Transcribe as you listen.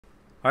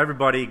Hi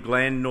everybody,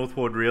 Glenn, North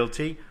Ward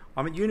Realty.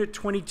 I'm at Unit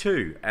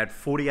 22 at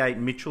 48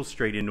 Mitchell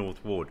Street in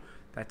North Ward.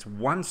 That's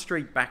one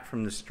street back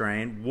from the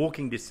Strand,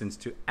 walking distance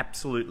to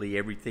absolutely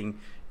everything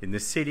in the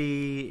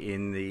city,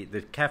 in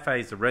the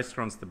cafes, the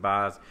restaurants, the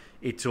bars.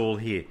 It's all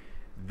here.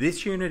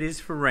 This unit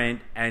is for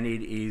rent and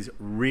it is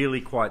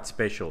really quite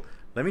special.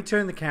 Let me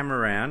turn the camera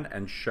around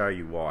and show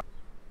you why.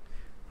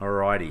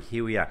 Alrighty,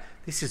 here we are.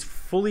 This is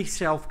fully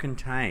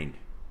self-contained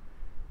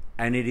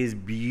and it is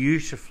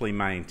beautifully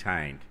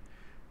maintained.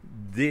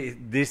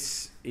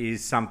 This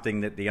is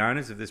something that the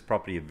owners of this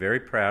property are very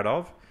proud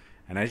of,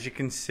 and as you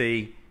can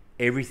see,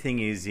 everything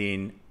is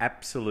in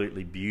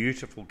absolutely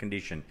beautiful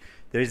condition.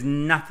 There's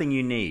nothing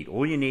you need.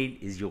 All you need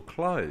is your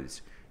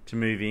clothes to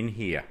move in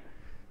here.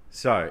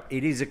 So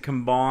it is a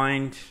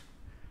combined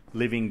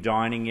living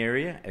dining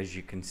area, as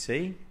you can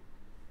see.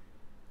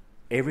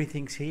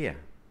 Everything's here.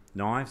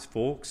 Knives,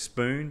 forks,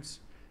 spoons,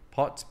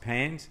 pots,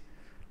 pans.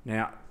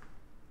 Now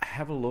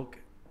have a look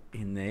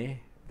in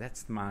there.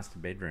 That's the master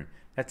bedroom.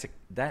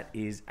 That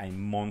is a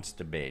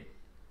monster bed.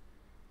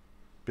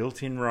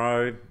 Built-in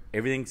robe,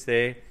 everything's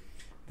there.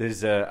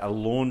 There's a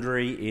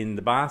laundry in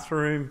the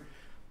bathroom.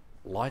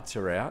 Lights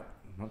are out.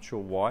 I'm not sure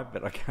why,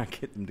 but I can't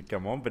get them to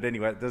come on. But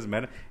anyway, it doesn't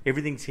matter.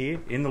 Everything's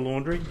here in the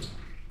laundry.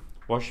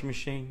 Washing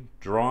machine,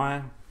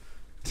 dryer,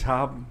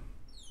 tub.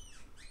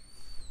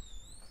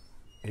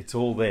 It's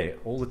all there.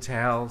 All the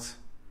towels.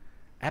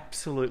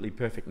 Absolutely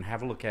perfect. And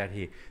have a look out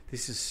here.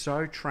 This is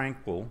so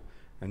tranquil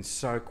and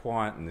so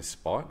quiet in this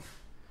spot.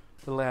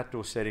 Little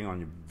outdoor setting on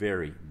your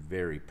very,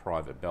 very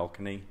private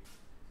balcony.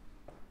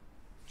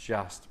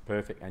 Just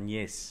perfect. And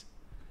yes,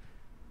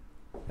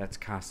 that's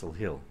Castle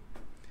Hill.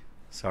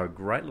 So a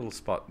great little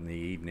spot in the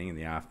evening, in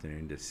the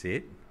afternoon to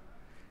sit,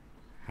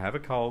 have a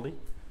coldie,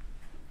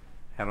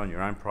 out on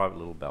your own private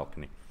little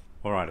balcony.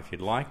 All right, if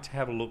you'd like to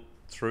have a look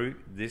through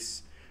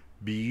this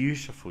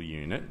beautiful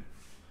unit,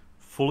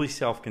 fully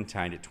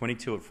self-contained at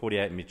 22 at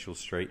 48 Mitchell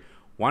Street,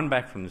 one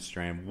back from the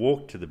Strand,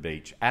 walk to the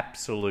beach,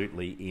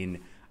 absolutely in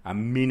a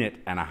minute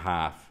and a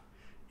half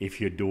if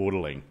you're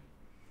dawdling.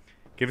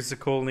 Give us a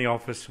call in the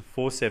office,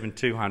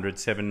 47200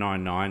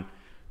 799,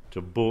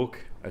 to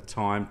book a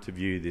time to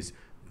view this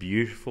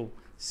beautiful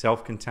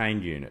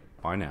self-contained unit.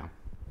 Bye now.